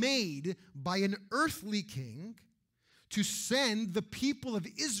will be made by an earthly king to send the people of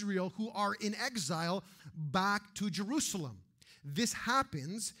Israel who are in exile back to Jerusalem. This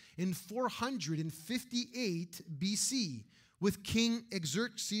happens in 458 BC with King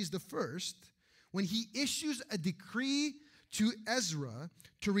Xerxes I, when he issues a decree to Ezra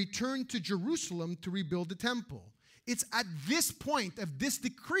to return to Jerusalem to rebuild the temple. It's at this point of this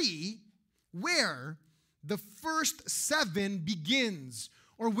decree where the first 7 begins,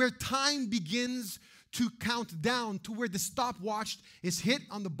 or where time begins to count down, to where the stopwatch is hit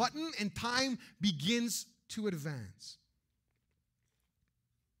on the button and time begins to advance.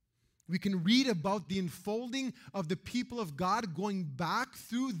 We can read about the unfolding of the people of God going back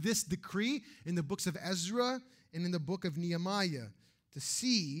through this decree in the books of Ezra and in the book of Nehemiah to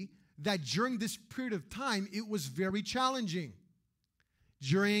see that during this period of time, it was very challenging.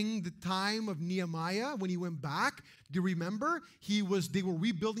 During the time of Nehemiah, when he went back, do you remember? They were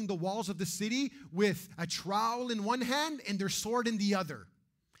rebuilding the walls of the city with a trowel in one hand and their sword in the other,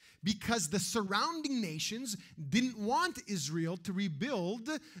 because the surrounding nations didn't want Israel to rebuild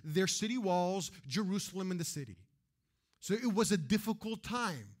their city walls, Jerusalem and the city. So it was a difficult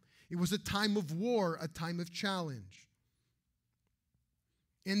time. It was a time of war, a time of challenge.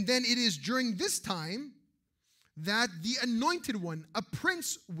 And then it is during this time that the anointed one, a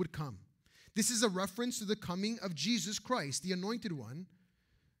prince, would come. This is a reference to the coming of Jesus Christ, the anointed one.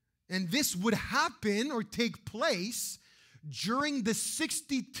 And this would happen or take place during the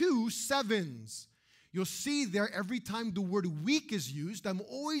 62 sevens. you'll see there every time the word week is used, I'm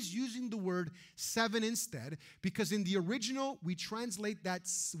always using the word 7 instead, because in the original, we translate that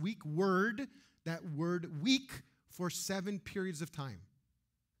word week, for 7 periods of time.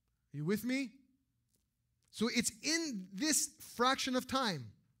 Are you with me? So it's in this fraction of time.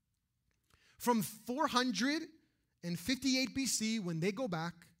 From 458 BC, when they go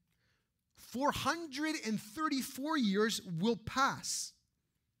back, 434 years will pass.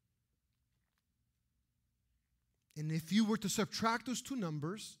 And if you were to subtract those two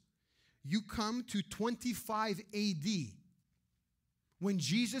numbers, you come to 25 AD, when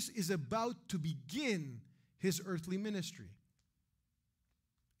Jesus is about to begin his earthly ministry.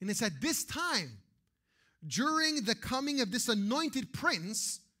 And it's at this time, during the coming of this anointed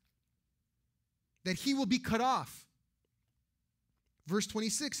prince, that he will be cut off. Verse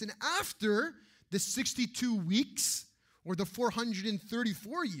 26, and after the 62 weeks, or the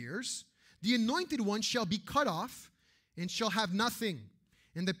 434 years, the anointed one shall be cut off, and shall have nothing.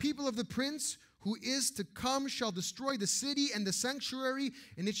 And the people of the prince who is to come shall destroy the city and the sanctuary,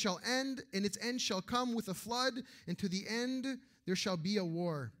 and it shall end, and its end shall come with a flood, and to the end there shall be a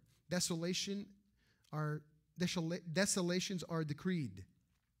war. Desolations are decreed.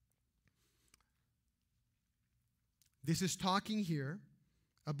 This is talking here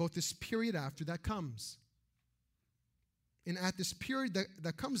about this period after that comes. And at this period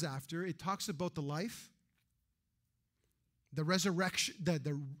that comes after, it talks about the life, the resurrection,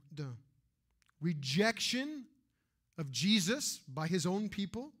 the rejection of Jesus by his own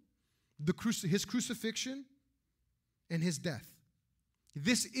people, his crucifixion, and his death.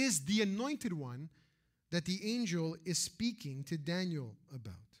 This is the anointed one that the angel is speaking to Daniel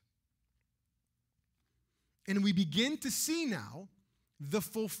about. And we begin to see now the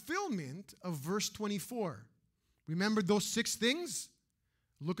fulfillment of verse 24. Remember those 6 things?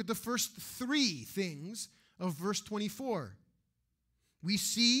 Look at the first 3 things of verse 24. We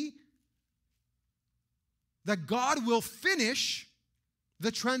see that God will finish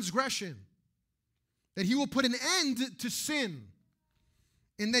the transgression, that he will put an end to sin,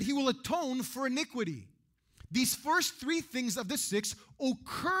 and that he will atone for iniquity. These first 3 things of the 6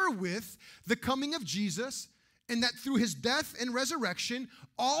 occur with the coming of Jesus, and that through his death and resurrection,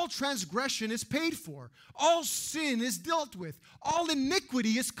 all transgression is paid for. All sin is dealt with. All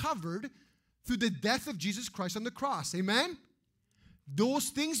iniquity is covered through the death of Jesus Christ on the cross. Amen? Those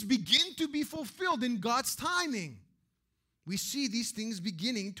things begin to be fulfilled in God's timing. We see these things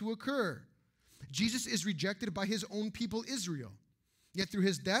beginning to occur. Jesus is rejected by his own people, Israel. Yet through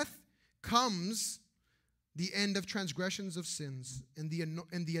his death comes the end of transgressions of sins and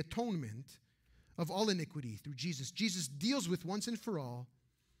the atonement of all iniquity through Jesus. Jesus deals with once and for all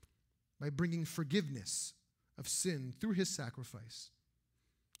by bringing forgiveness of sin through his sacrifice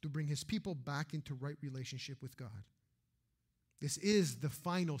to bring his people back into right relationship with God. This is the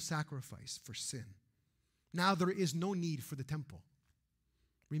final sacrifice for sin. Now there is no need for the temple.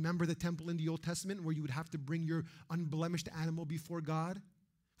 Remember the temple in the Old Testament where you would have to bring your unblemished animal before God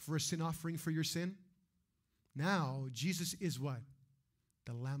for a sin offering for your sin? Now, Jesus is what?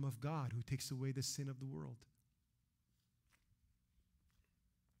 The Lamb of God who takes away the sin of the world.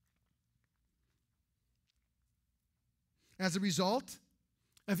 As a result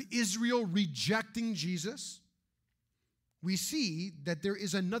of Israel rejecting Jesus, we see that there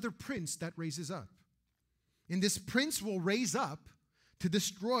is another prince that raises up. And this prince will raise up to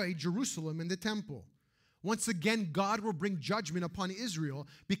destroy Jerusalem and the temple. Once again, God will bring judgment upon Israel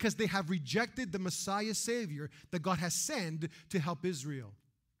because they have rejected the Messiah Savior that God has sent to help Israel.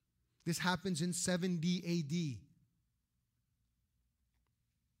 This happens in 70 AD.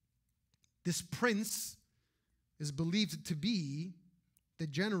 This prince is believed to be the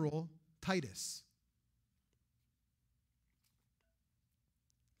general Titus.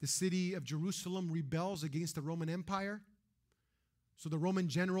 The city of Jerusalem rebels against the Roman Empire. So the Roman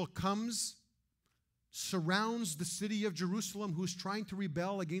general comes, surrounds the city of Jerusalem who's trying to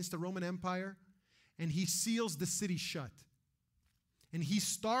rebel against the Roman Empire, and he seals the city shut. And he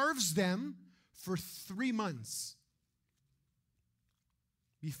starves them for 3 months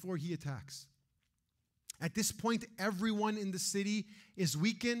before he attacks. At this point, everyone in the city is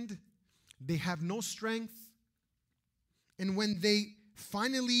weakened. They have no strength. And when they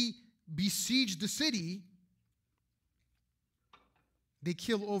finally besiege the city, they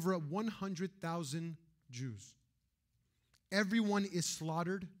kill over 100,000 Jews. Everyone is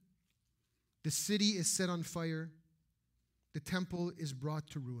slaughtered. The city is set on fire. The temple is brought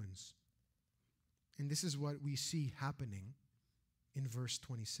to ruins. And this is what we see happening in verse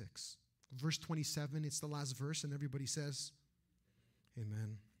 26. Verse 27, it's the last verse, and everybody says,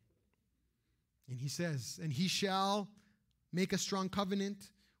 Amen. And he says, and he shall make a strong covenant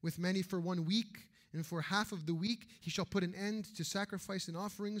with many for 1 week, and for half of the week he shall put an end to sacrifice and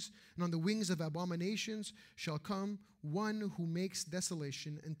offerings, and on the wings of abominations shall come one who makes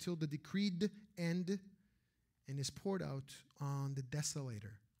desolation until the decreed end and is poured out on the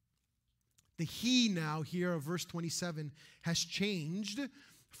desolator. The he now here of verse 27 has changed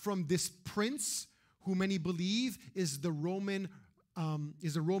from this prince who many believe is the Roman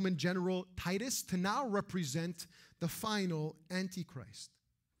general Titus to now represent the final Antichrist.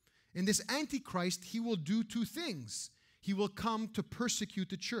 And this Antichrist, he will do two things. He will come to persecute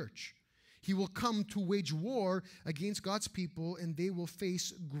the church. He will come to wage war against God's people, and they will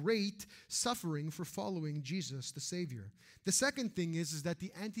face great suffering for following Jesus, the Savior. The second thing is that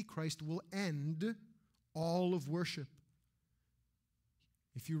the Antichrist will end all of worship.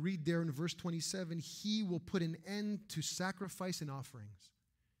 If you read there in verse 27, he will put an end to sacrifice and offerings.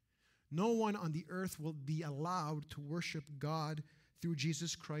 No one on the earth will be allowed to worship God through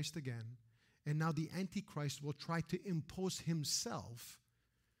Jesus Christ again. And now the Antichrist will try to impose himself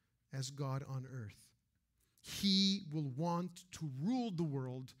as God on earth. He will want to rule the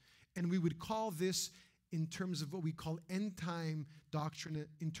world, and we would call this, in terms of what we call end time doctrine,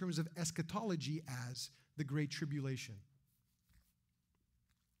 in terms of eschatology, as the Great Tribulation.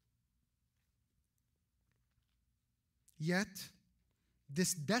 Yet,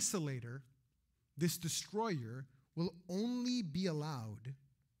 this desolator, this destroyer, will only be allowed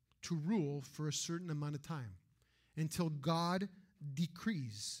to rule for a certain amount of time until God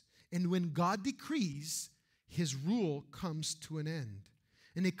decrees. And when God decrees, his rule comes to an end.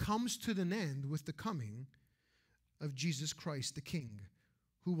 And it comes to an end with the coming of Jesus Christ, the King,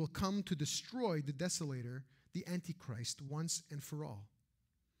 who will come to destroy the desolator, the Antichrist, once and for all.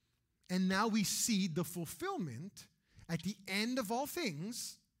 And now we see the fulfillment at the end of all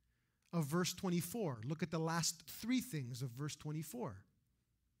things of verse 24. Look at the last three things of verse 24.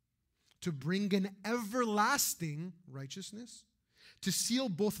 To bring an everlasting righteousness, to seal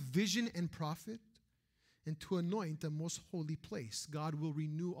both vision and prophet, and to anoint a most holy place. God will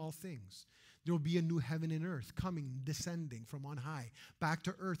renew all things. There will be a new heaven and earth coming, descending from on high. Back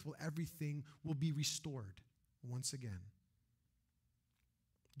to earth where everything will be restored once again.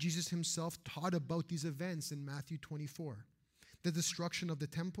 Jesus himself taught about these events in Matthew 24. The destruction of the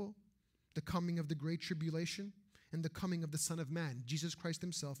temple, the coming of the great tribulation, and the coming of the Son of Man, Jesus Christ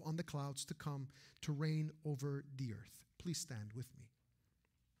himself on the clouds to come to reign over the earth. Please stand with me.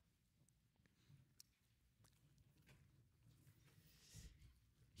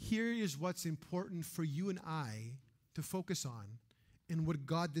 Here is what's important for you and I to focus on, and what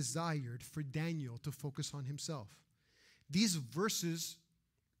God desired for Daniel to focus on himself. These verses,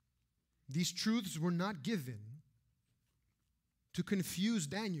 these truths were not given to confuse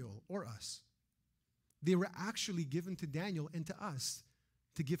Daniel or us. They were actually given to Daniel and to us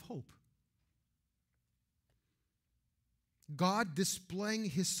to give hope. God displaying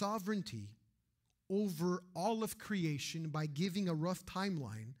his sovereignty over all of creation by giving a rough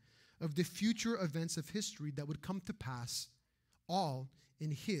timeline of the future events of history that would come to pass, all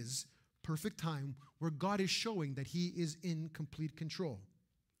in his perfect time, where God is showing that he is in complete control.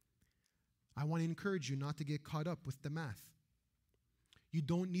 I want to encourage you not to get caught up with the math. You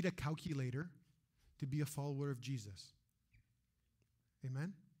don't need a calculator to be a follower of Jesus.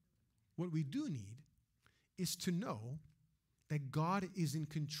 Amen? What we do need is to know that God is in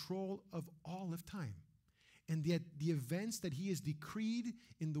control of all of time, and that the events that he has decreed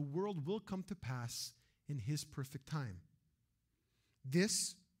in the world will come to pass in his perfect time.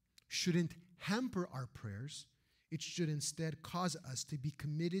 This shouldn't hamper our prayers. It should instead cause us to be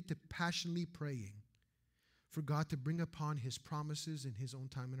committed to passionately praying for God to bring upon his promises in his own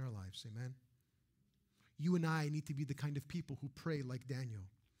time in our lives. Amen? You and I need to be the kind of people who pray like Daniel.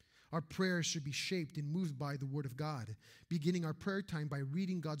 Our prayers should be shaped and moved by the Word of God, beginning our prayer time by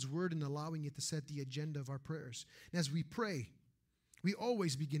reading God's Word and allowing it to set the agenda of our prayers. And as we pray, we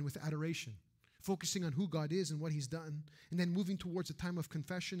always begin with adoration, focusing on who God is and what he's done, and then moving towards a time of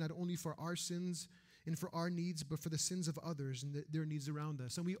confession, not only for our sins and for our needs, but for the sins of others and their needs around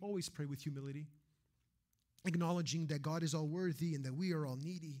us. And we always pray with humility, acknowledging that God is all worthy and that we are all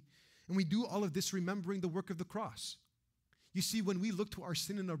needy. And we do all of this remembering the work of the cross. You see, when we look to our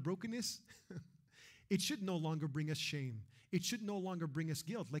sin and our brokenness, it should no longer bring us shame. It should no longer bring us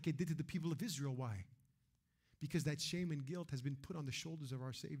guilt like it did to the people of Israel. Why? Because that shame and guilt has been put on the shoulders of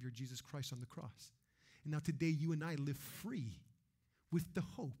our Savior, Jesus Christ, on the cross. And now today, you and I live free with the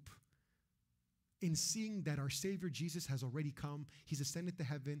hope in seeing that our Savior, Jesus, has already come. He's ascended to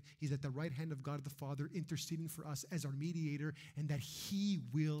heaven. He's at the right hand of God the Father, interceding for us as our mediator, and that he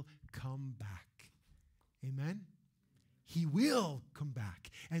will come back. Amen? He will come back.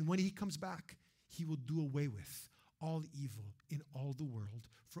 And when he comes back, he will do away with all evil in all the world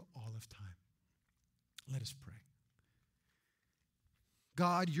for all of time. Let us pray.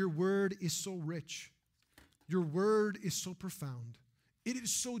 God, your word is so rich. Your word is so profound. It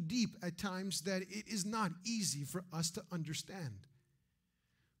is so deep at times that it is not easy for us to understand.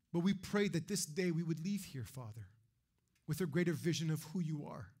 But we pray that this day we would leave here, Father, with a greater vision of who you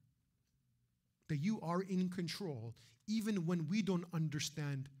are. That you are in control. Even when we don't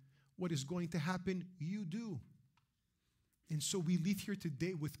understand what is going to happen, you do. And so we leave here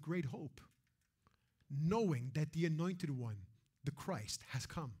today with great hope, knowing that the Anointed One, the Christ, has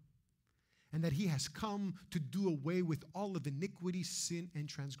come. And that he has come to do away with all of iniquity, sin, and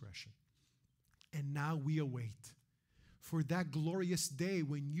transgression. And now we await for that glorious day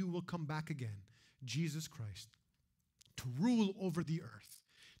when you will come back again, Jesus Christ, to rule over the earth,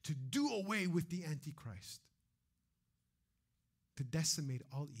 to do away with the Antichrist, to decimate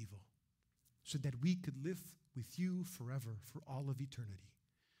all evil, so that we could live with you forever, for all of eternity.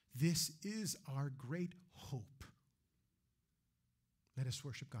 This is our great hope. Let us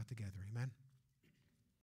worship God together. Amen.